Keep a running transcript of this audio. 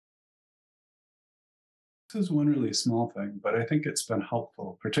This is one really small thing, but I think it's been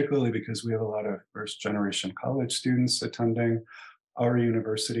helpful, particularly because we have a lot of first generation college students attending our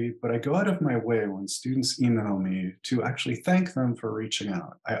university. But I go out of my way when students email me to actually thank them for reaching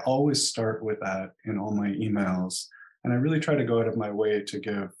out. I always start with that in all my emails. And I really try to go out of my way to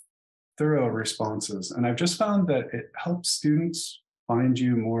give thorough responses. And I've just found that it helps students find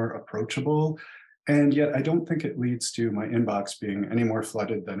you more approachable. And yet, I don't think it leads to my inbox being any more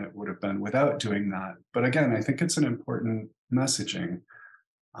flooded than it would have been without doing that. But again, I think it's an important messaging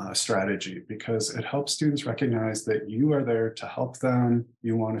strategy because it helps students recognize that you are there to help them,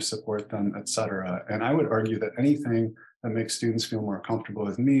 you want to support them, et cetera. And I would argue that anything that makes students feel more comfortable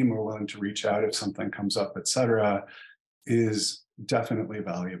with me, more willing to reach out if something comes up, et cetera, is definitely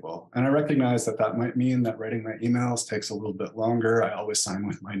valuable. And I recognize that that might mean that writing my emails takes a little bit longer. I always sign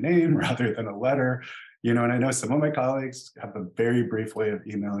with my name rather than a letter, and I know some of my colleagues have a very brief way of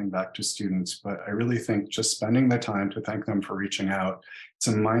emailing back to students, but I really think just spending the time to thank them for reaching out, it's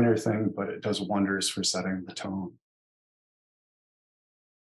a minor thing, but it does wonders for setting the tone.